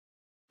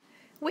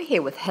We're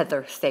here with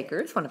Heather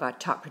Stakers, one of our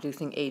top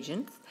producing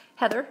agents.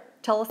 Heather,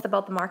 tell us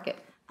about the market.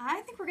 I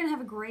think we're going to have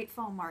a great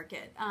fall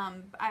market.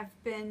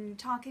 I've been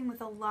talking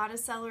with a lot of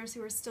sellers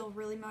who are still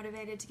really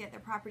motivated to get their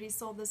properties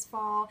sold this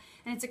fall,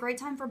 and it's a great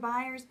time for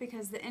buyers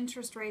because the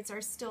interest rates are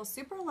still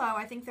super low.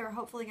 I think they're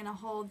hopefully going to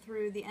hold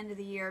through the end of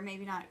the year,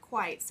 maybe not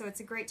quite. So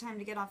it's a great time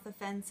to get off the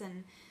fence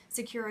and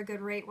secure a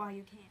good rate while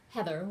you can.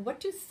 Heather, what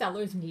do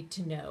sellers need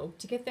to know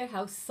to get their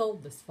house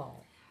sold this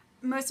fall?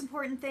 Most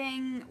important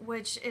thing,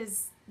 which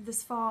is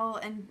this fall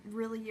and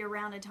really year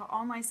round, I tell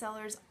all my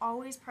sellers,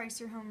 always price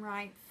your home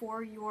right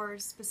for your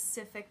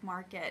specific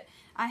market.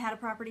 I had a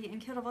property in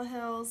Coldwell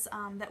Hills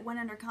that went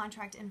under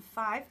contract in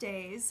 5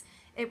 days.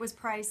 It was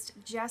priced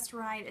just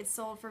right. It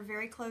sold for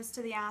very close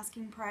to the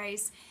asking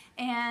price,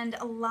 and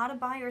a lot of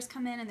buyers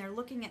come in and they're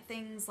looking at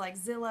things like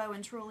Zillow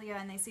and Trulia,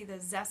 and they see the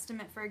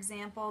Zestimate, for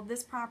example.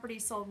 This property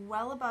sold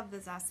well above the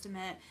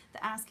Zestimate.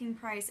 The asking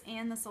price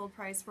and the sold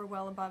price were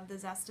well above the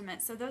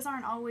Zestimate. So those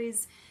aren't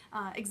always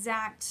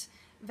exact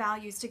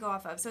values to go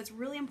off of. So it's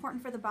really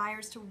important for the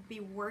buyers to be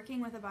working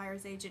with a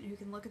buyer's agent who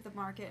can look at the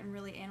market and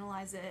really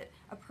analyze it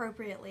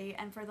appropriately.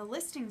 And for the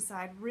listing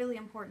side, really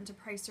important to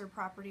price your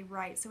property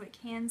right so it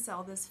can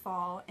sell this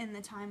fall in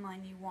the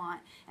timeline you want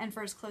and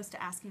for as close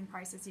to asking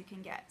price as you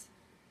can get.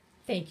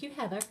 Thank you,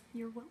 Heather.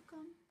 You're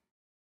welcome.